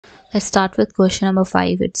Let's start with question number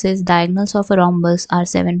 5. It says diagonals of a rhombus are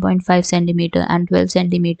 7.5 centimeter and 12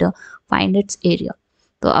 centimeter. Find its area.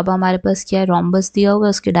 तो अब हमारे पास क्या है, rhombus दिया हुआ है,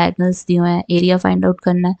 उसके diagonals दिए हुए हैं, एरिया फाइंड आउट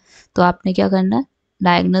करना है. तो आपने क्या करना है,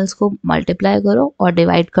 diagonals को मल्टीप्लाई करो और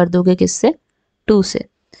डिवाइड कर दोगे किससे, 2 से.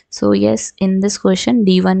 So yes, in this question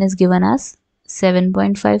D1 is given as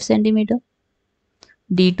 7.5 centimeter,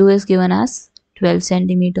 D2 is given as 12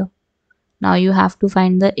 centimeter. Now you have to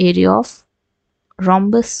find the area of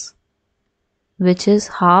rhombus, which is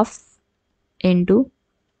half into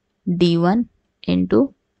D1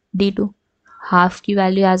 into D2. Half की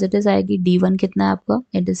value as it is आएगी. D1 कितना है आपका,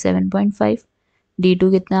 it is 7.5.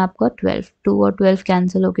 D2 कितना है आपका 12. 2 और 12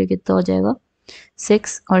 cancel होके कितना हो जाएगा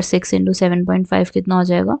 6, और 6 इंटू 7.5 कितना हो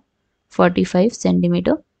जाएगा 45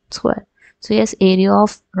 centimetre square. So yes, area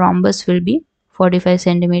of rhombus will be 45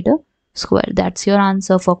 centimeter square. That's your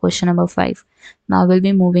answer for question number 5. Now we'll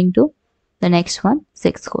be moving to the next one,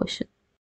 6th question.